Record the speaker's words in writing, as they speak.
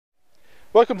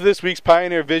Welcome to this week's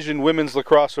Pioneer Vision Women's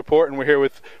Lacrosse Report, and we're here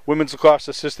with Women's Lacrosse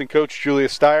Assistant Coach Julia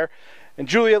Steier. And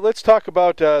Julia, let's talk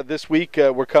about this week.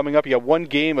 We're coming up. You got one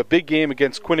game, a big game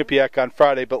against Quinnipiac on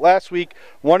Friday, but last week,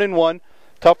 1-1.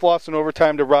 Tough loss in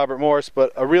overtime to Robert Morris,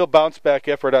 but a real bounce-back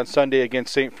effort on Sunday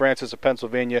against St. Francis of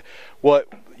Pennsylvania. What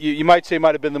you might say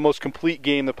might have been the most complete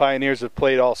game the Pioneers have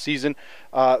played all season.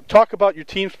 Talk about your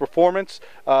team's performance.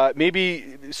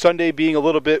 Maybe Sunday being a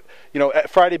little bit,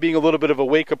 Friday being a little bit of a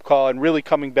wake-up call and really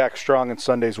coming back strong in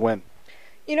Sunday's win.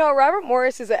 You know, Robert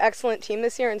Morris is an excellent team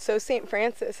this year, and so St.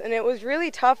 Francis. And it was really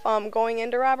tough going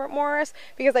into Robert Morris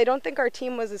because I don't think our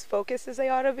team was as focused as they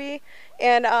ought to be.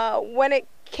 And when it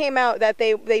came out that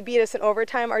they beat us in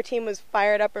overtime, our team was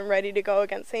fired up and ready to go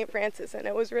against St. Francis. And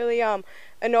it was really a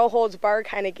no-holds-barred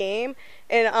kind of game.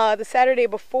 And the Saturday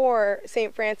before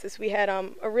St. Francis, we had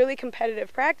a really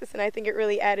competitive practice, and I think it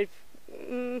really added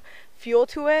fuel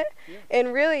to it. Yeah.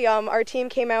 And really our team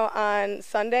came out on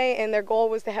Sunday and their goal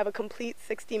was to have a complete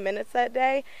 60 minutes that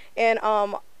day, and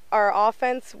our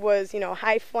offense was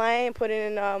high flying, putting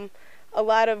in a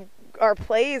lot of our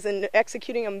plays and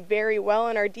executing them very well,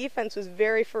 and our defense was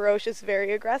very ferocious,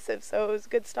 very aggressive. So it was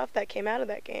good stuff that came out of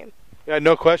that game. Yeah,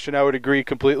 no question. I would agree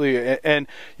completely. And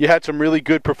you had some really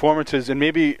good performances, and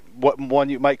maybe one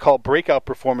you might call breakout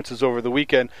performances over the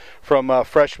weekend from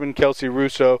freshman Kelsey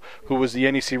Russo, who was the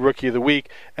NEC Rookie of the Week,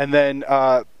 and then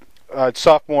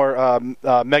sophomore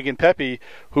Megan Pepe,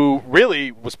 who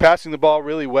really was passing the ball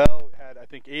really well, had, I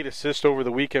think, 8 assists over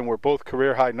the weekend, were both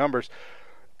career-high numbers.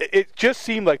 It just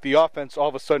seemed like the offense all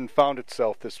of a sudden found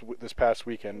itself this past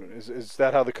weekend. Is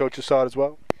that how the coaches saw it as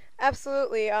well?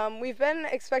 Absolutely. We've been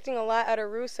expecting a lot out of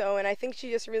Russo, and I think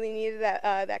she just really needed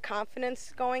that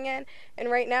confidence going in.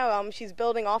 And right now, she's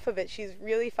building off of it. She's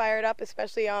really fired up,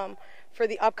 especially for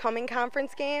the upcoming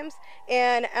conference games.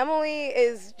 And Emily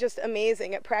is just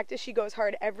amazing. At practice, she goes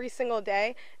hard every single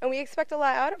day, and we expect a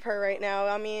lot out of her right now.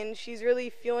 I mean, she's really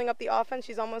fueling up the offense.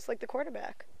 She's almost like the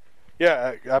quarterback.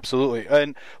 Yeah, absolutely.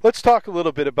 And let's talk a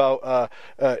little bit about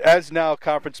as now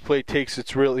conference play takes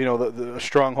its real, the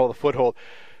stronghold, the foothold.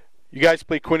 You guys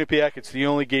play Quinnipiac. It's the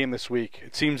only game this week.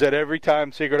 It seems that every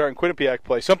time Sacred Heart and Quinnipiac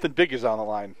play, something big is on the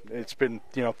line. It's been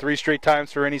 3 straight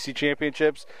times for NEC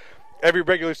championships. Every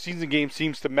regular season game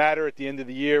seems to matter at the end of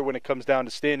the year when it comes down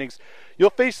to standings.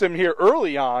 You'll face them here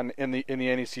early on in the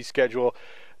NEC schedule.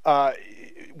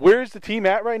 Where's the team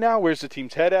at right now? Where's the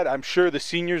team's head at? I'm sure the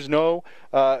seniors know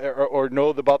or know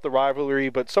about the rivalry,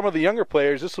 but some of the younger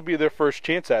players, this will be their first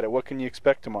chance at it. What can you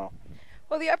expect tomorrow?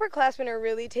 Well, the upperclassmen are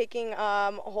really taking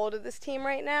hold of this team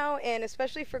right now, and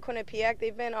especially for Quinnipiac,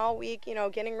 they've been all week,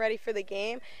 getting ready for the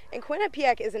game. And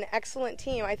Quinnipiac is an excellent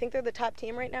team. I think they're the top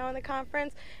team right now in the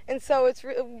conference. And so it's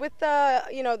with the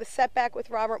the setback with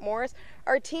Robert Morris,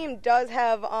 our team does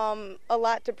have a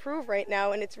lot to prove right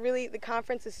now, and it's really, the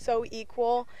conference is so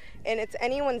equal, and it's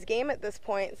anyone's game at this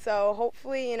point. So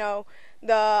hopefully,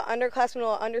 the underclassmen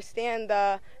will understand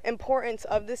the importance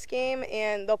of this game,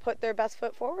 and they'll put their best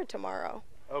foot forward tomorrow.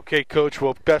 Okay, Coach.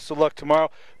 Well, best of luck tomorrow.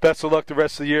 Best of luck the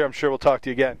rest of the year. I'm sure we'll talk to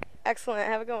you again. Excellent.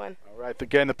 Have a good one. All right.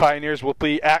 Again, the Pioneers will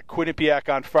be at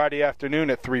Quinnipiac on Friday afternoon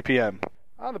at 3 p.m.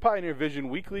 On the Pioneer Vision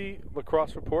Weekly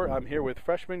Lacrosse Report, I'm here with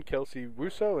freshman Kelsey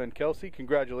Russo. And Kelsey,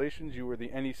 congratulations. You were the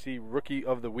NEC Rookie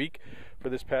of the Week for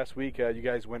this past week. You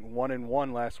guys went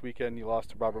 1-1 last weekend. You lost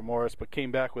to Robert Morris, but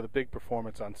came back with a big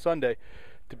performance on Sunday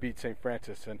to beat St.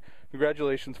 Francis. And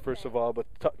congratulations, first of all. But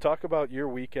talk about your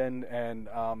weekend and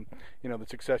the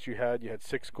success you had. You had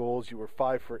 6 goals. You were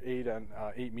 5 for 8 on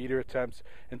 8-meter attempts,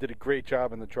 and did a great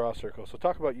job in the draw circle. So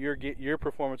talk about your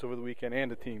performance over the weekend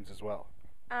and the team's as well.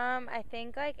 I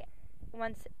think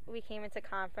once we came into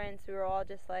conference, we were all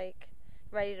just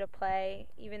ready to play.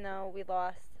 Even though we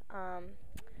lost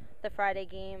the Friday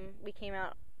game, we came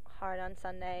out hard on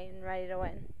Sunday and ready to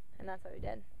win, and that's what we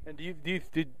did. And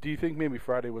do you think maybe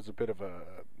Friday was a bit of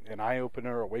an eye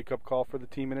opener, or a wake up call for the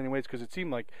team in any ways? Because it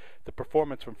seemed like the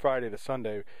performance from Friday to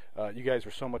Sunday, you guys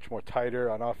were so much more tighter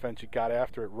on offense. You got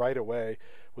after it right away.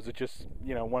 Was it just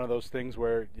one of those things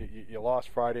where you lost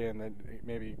Friday and then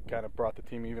maybe kind of brought the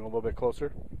team even a little bit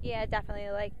closer? Yeah,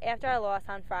 definitely. After our loss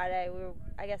on Friday,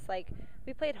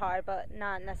 we played hard, but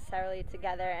not necessarily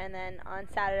together. And then on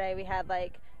Saturday, we had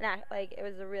it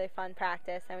was a really fun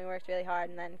practice, and we worked really hard,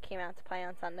 and then came out to play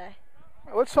on Sunday.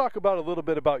 Let's talk about a little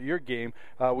bit about your game.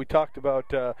 We talked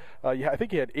about, I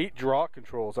think you had 8 draw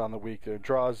controls on the week.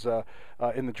 Draws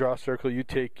in the draw circle. You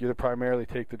primarily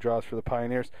take the draws for the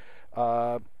Pioneers.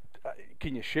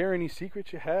 Can you share any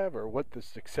secrets you have, or what the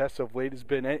success of late has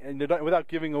been, and without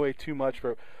giving away too much?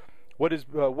 For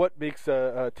what makes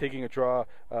taking a draw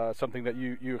something that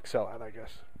you excel at? I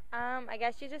guess. I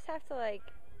guess you just have to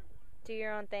do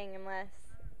your own thing unless,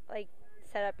 like,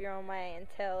 set up your own way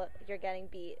until you're getting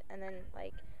beat, and then,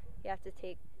 like, you have to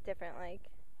take different, like,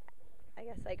 I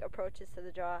guess, like, approaches to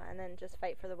the draw, and then just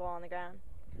fight for the ball on the ground.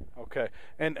 Okay.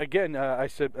 And again, I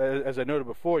said, as I noted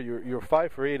before, you're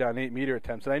 5 for 8 on 8-meter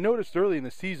attempts. And I noticed early in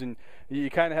the season, you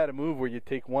kind of had a move where you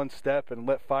take one step and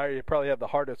let fire. You probably have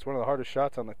one of the hardest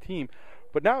shots on the team.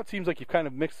 But now it seems like you've kind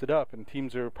of mixed it up, and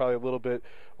teams are probably a little bit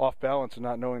off balance and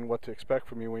not knowing what to expect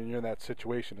from you when you're in that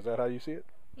situation. Is that how you see it?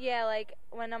 Yeah, like,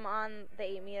 when I'm on the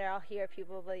 8-meter, I'll hear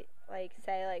people, like,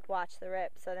 say, like, watch the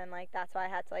rip. So then, like, that's why I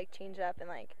had to, like, change it up and,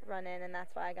 like, run in, and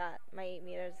that's why I got my 8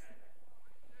 meters.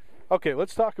 Okay,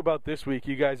 let's talk about this week.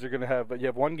 You guys are going to you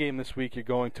have one game this week. You're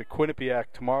going to Quinnipiac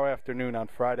tomorrow afternoon on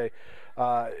Friday.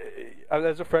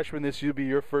 As a freshman, this will be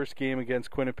your first game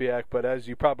against Quinnipiac, but as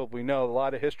you probably know, a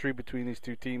lot of history between these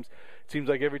two teams. It seems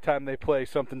like every time they play,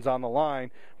 something's on the line,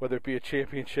 whether it be a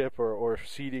championship or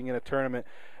seeding in a tournament.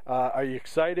 Are you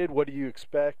excited? What do you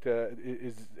expect? Do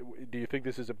you think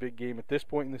this is a big game at this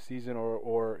point in the season,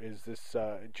 or is this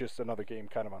just another game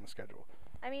kind of on the schedule?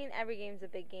 I mean, every game's a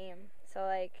big game, so,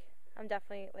 like, I'm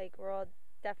definitely, like, we're all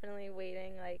definitely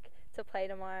waiting, like, to play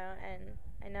tomorrow, and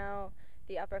I know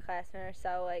the upperclassmen are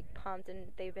so, like, pumped, and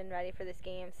they've been ready for this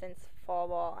game since fall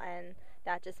ball, and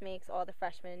that just makes all the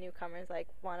freshmen and newcomers, like,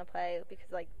 want to play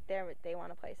because, like, they want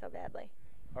to play so badly.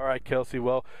 All right, Kelsey.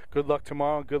 Well, good luck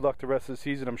tomorrow, and good luck the rest of the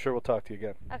season. I'm sure we'll talk to you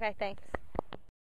again. Okay, thanks.